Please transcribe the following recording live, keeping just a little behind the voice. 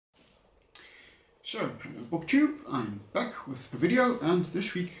So, BookTube, I'm back with a video, and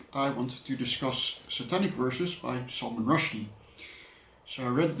this week I wanted to discuss Satanic Verses by Salman Rushdie. So I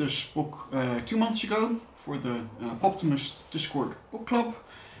read this book 2 months ago for the Poptimist Discord book club,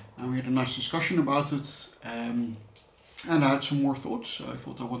 and we had a nice discussion about it, and I had some more thoughts, so I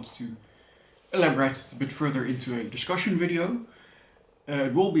thought I wanted to elaborate it a bit further into a discussion video.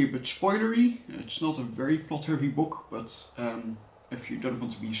 It will be a bit spoilery. It's not a very plot-heavy book, but if you don't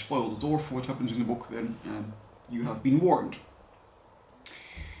want to be spoiled at all for what happens in the book, then you have been warned.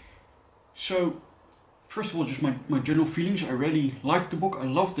 So, first of all, just my general feelings. I really like the book. I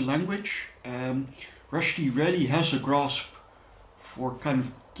love the language. Rushdie really has a grasp for kind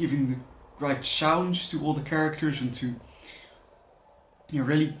of giving the right sounds to all the characters and to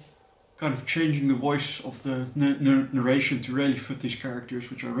really kind of changing the voice of the narration to really fit these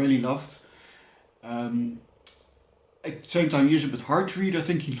characters, which I really loved. At the same time, he is a bit hard to read. I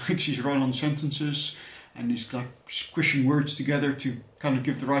think he likes his run-on sentences and he's like squishing words together to kind of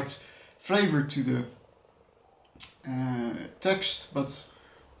give the right flavor to the text, but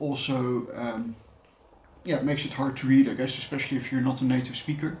also it makes it hard to read, I guess, especially if you're not a native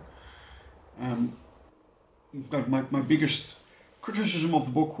speaker. My biggest criticism of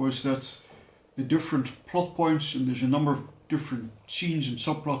the book was that the different plot points, and there's a number of different scenes and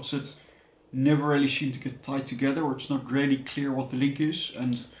subplots that never really seem to get tied together, or it's not really clear what the link is.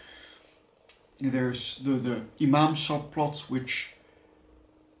 And there's the Imam subplot, which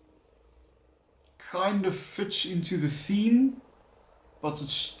kind of fits into the theme, but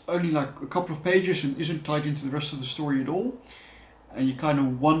it's only like a couple of pages and isn't tied into the rest of the story at all. And you kind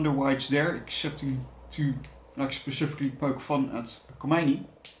of wonder why it's there, excepting to like specifically poke fun at Khomeini,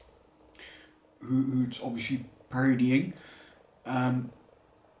 who it's obviously parodying.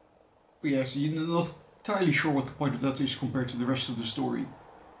 So you're not entirely sure what the point of that is compared to the rest of the story.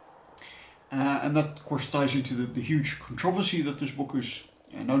 And that, of course, ties into the huge controversy that this book is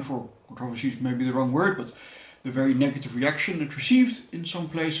known for. Controversy is maybe the wrong word, but the very negative reaction it received in some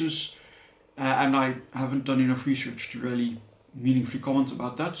places. And I haven't done enough research to really meaningfully comment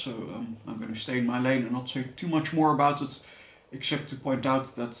about that, so I'm going to stay in my lane and not say too much more about it, except to point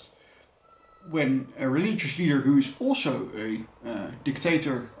out that when a religious leader who is also a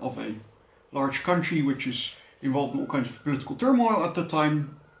dictator of a large country which is involved in all kinds of political turmoil at the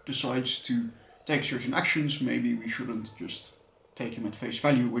time decides to take certain actions, maybe we shouldn't just take him at face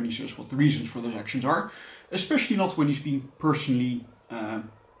value when he says what the reasons for those actions are, especially not when he's being personally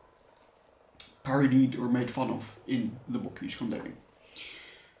parodied or made fun of in the book he's condemning.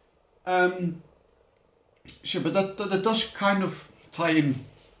 But that does kind of tie in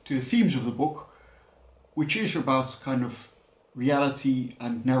to the themes of the book, which is about kind of reality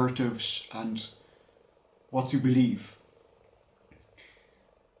and narratives and what to believe.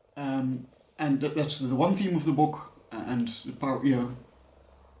 And that's the one theme of the book, and the power, the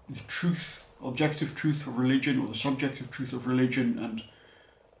truth, objective truth of religion, or the subjective truth of religion, and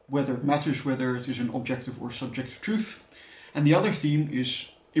whether it matters whether it is an objective or subjective truth. And the other theme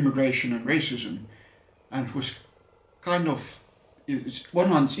is immigration and racism, and it was kind of, it's one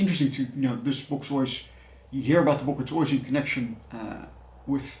hand, it's interesting to, this book's always, you hear about the book, it's always in connection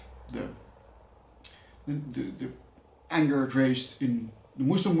with the anger it raised in the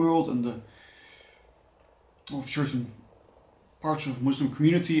Muslim world and of certain parts of the Muslim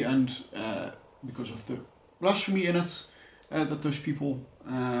community, and because of the blasphemy in it that those people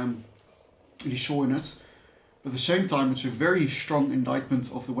really saw in it. But at the same time, it's a very strong indictment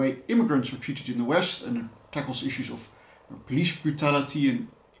of the way immigrants are treated in the West, and it tackles issues of police brutality and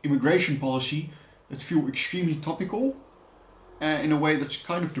immigration policy that feel extremely topical in a way that's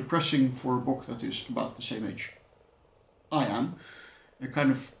kind of depressing for a book that is about the same age I am. It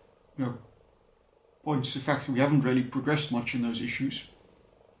kind of points to the fact that we haven't really progressed much in those issues.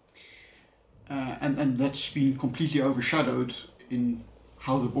 And that's been completely overshadowed in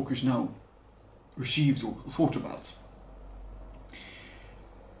how the book is now received or thought about.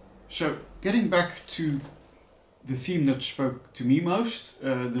 So, getting back to the theme that spoke to me most,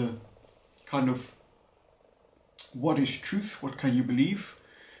 the kind of what is truth, what can you believe?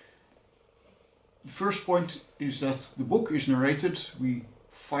 The first point is that the book is narrated, we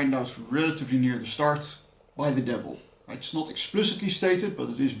find out relatively near the start, by the devil. It's not explicitly stated, but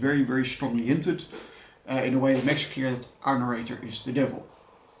it is very, very strongly hinted in a way that makes it clear that our narrator is the devil.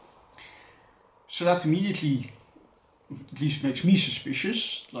 So that immediately, at least makes me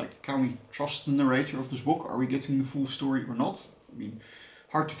suspicious. Like, can we trust the narrator of this book? Are we getting the full story or not? I mean,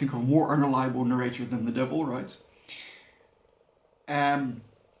 hard to think of a more unreliable narrator than the devil, right? And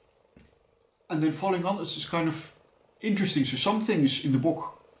then following on, it's just kind of interesting. So some things in the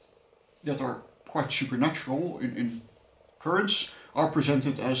book that are quite supernatural in occurrence are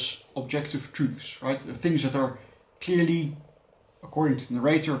presented as objective truths, right? The things that are clearly, according to the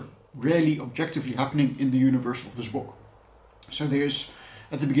narrator, really objectively happening in the universe of this book. So there's,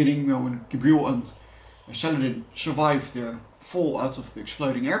 at the beginning, when Gabriel and Saladin survive their fall out of the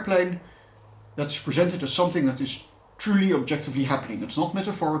exploding airplane, that's presented as something that is truly objectively happening. It's not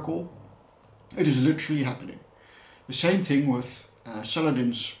metaphorical, it is literally happening. The same thing with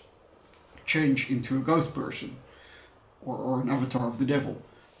Saladin's change into a goat person, or an avatar of the devil.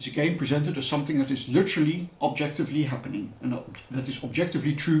 It's again presented as something that is literally objectively happening, and that is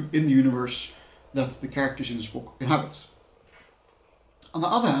objectively true in the universe that the characters in this book inhabit. On the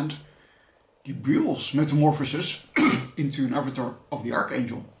other hand, Gabriel's metamorphosis into an avatar of the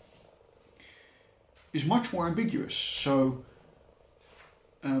Archangel is much more ambiguous. So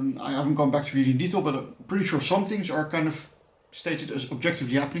I haven't gone back to read in detail, but I'm pretty sure some things are kind of stated as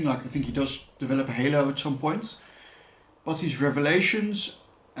objectively happening, like I think he does develop a halo at some point. But his revelations,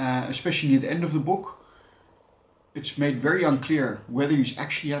 especially near the end of the book, it's made very unclear whether he's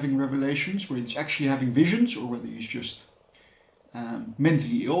actually having revelations, whether he's actually having visions, or whether he's just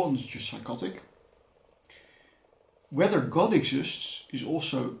mentally ill and is just psychotic. Whether God exists is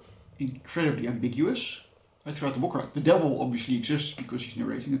also incredibly ambiguous. Right, throughout the book, right? The devil obviously exists because he's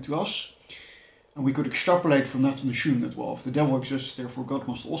narrating it to us. And we could extrapolate from that and assume that, well, if the devil exists, therefore God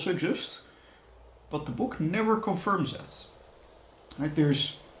must also exist. But the book never confirms that. Right?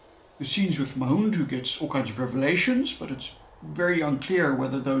 There's the scenes with Mahound, who gets all kinds of revelations, but it's very unclear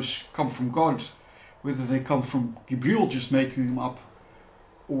whether those come from God, whether they come from Gabriel just making them up,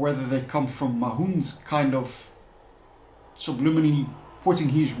 or whether they come from Mahound kind of subliminally putting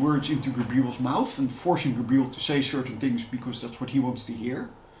his words into Gabriel's mouth and forcing Gabriel to say certain things because that's what he wants to hear.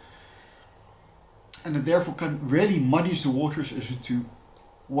 And it therefore kind of really muddies the waters as to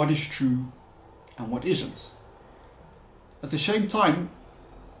what is true and what isn't. At the same time,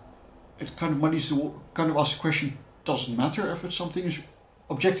 it kind of muddies the kind of asks the question, does it matter if it's something is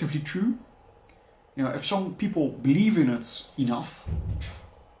objectively true? You know, if some people believe in it enough,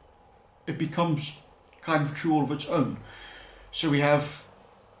 it becomes kind of true all of its own. So we have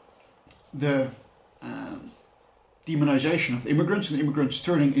the demonization of immigrants, and immigrants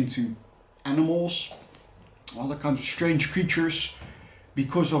turning into animals, other kinds of strange creatures,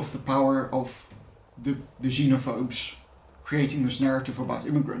 because of the power of the xenophobes creating this narrative about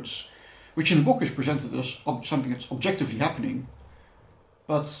immigrants, which in the book is presented as something that's objectively happening.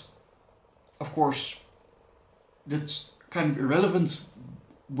 But of course, that's kind of irrelevant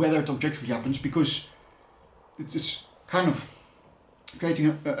whether it objectively happens, because it's kind of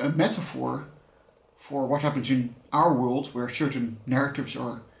creating a metaphor for what happens in our world, where certain narratives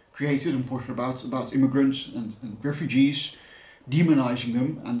are created and put about immigrants and refugees, demonizing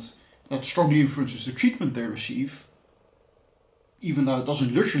them, and that strongly influences the treatment they receive, even though it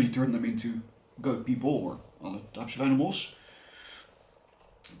doesn't literally turn them into goat people or other types of animals.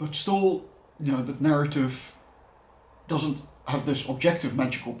 But still, you know, that narrative doesn't have this objective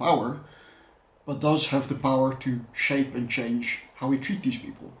magical power, but does have the power to shape and change how we treat these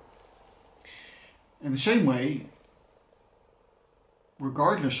people. In the same way,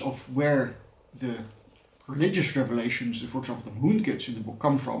 regardless of where the religious revelations, for example, the Mahound gets in the book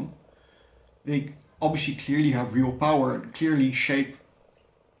come from, they obviously clearly have real power and clearly shape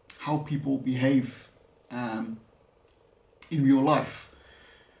how people behave in real life.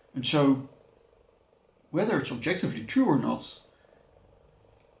 And so, whether it's objectively true or not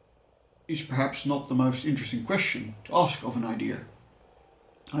is perhaps not the most interesting question to ask of an idea.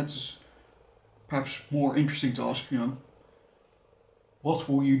 It's perhaps more interesting to ask, you know, what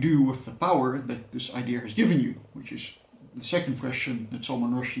will you do with the power that this idea has given you? Which is the second question that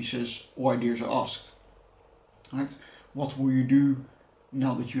Salman Rushdie says all ideas are asked. Right? What will you do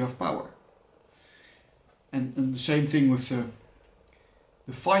now that you have power? And the same thing with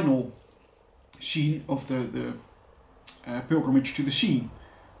the final scene of the pilgrimage to the sea,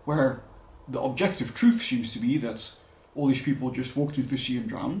 where the objective truth seems to be that all these people just walked into the sea and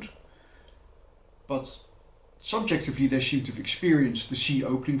drowned, but subjectively they seem to have experienced the sea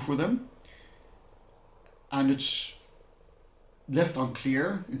opening for them, and it's left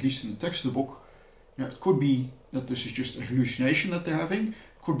unclear, at least in the text of the book. You know, it could be that this is just a hallucination that they're having,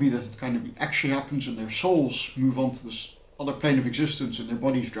 it could be that it kind of actually happens and their souls move on to this other plane of existence and their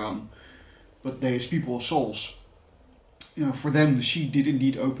bodies drown, but they as people as souls, you know, for them the sea did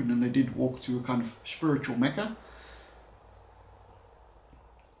indeed open and they did walk to a kind of spiritual Mecca.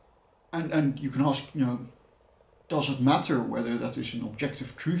 And you can ask, you know, does it matter whether that is an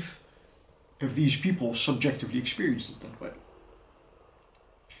objective truth if these people subjectively experienced it that way?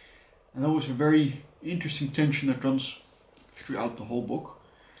 And that was a very interesting tension that runs throughout the whole book.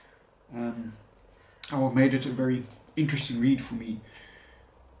 And what made it a very interesting read for me.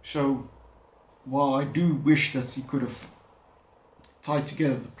 So, while I do wish that he could have tied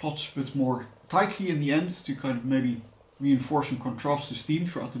together the plots a bit more tightly in the end to kind of maybe reinforce and contrast this theme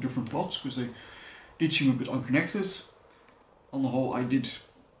throughout the different plots, because they did seem a bit unconnected. On the whole, I did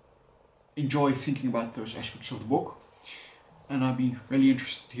enjoy thinking about those aspects of the book, and I'd be really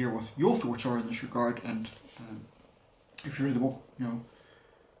interested to hear what your thoughts are in this regard, and if you read the book,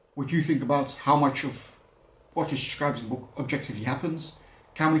 what you think about how much of what is described in the book objectively happens.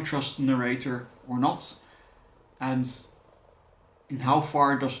 Can we trust the narrator or not? And in how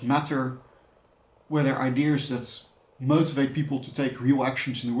far does it matter whether ideas that motivate people to take real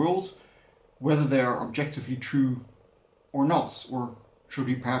actions in the world, whether they are objectively true or not? Or should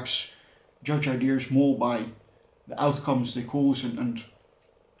we perhaps judge ideas more by the outcomes they cause and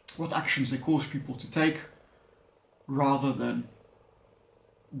what actions they cause people to take, rather than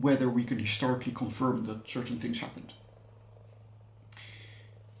whether we can historically confirm that certain things happened?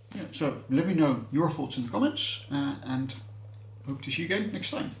 Yeah, so let me know your thoughts in the comments, and hope to see you again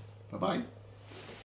next time. Bye bye.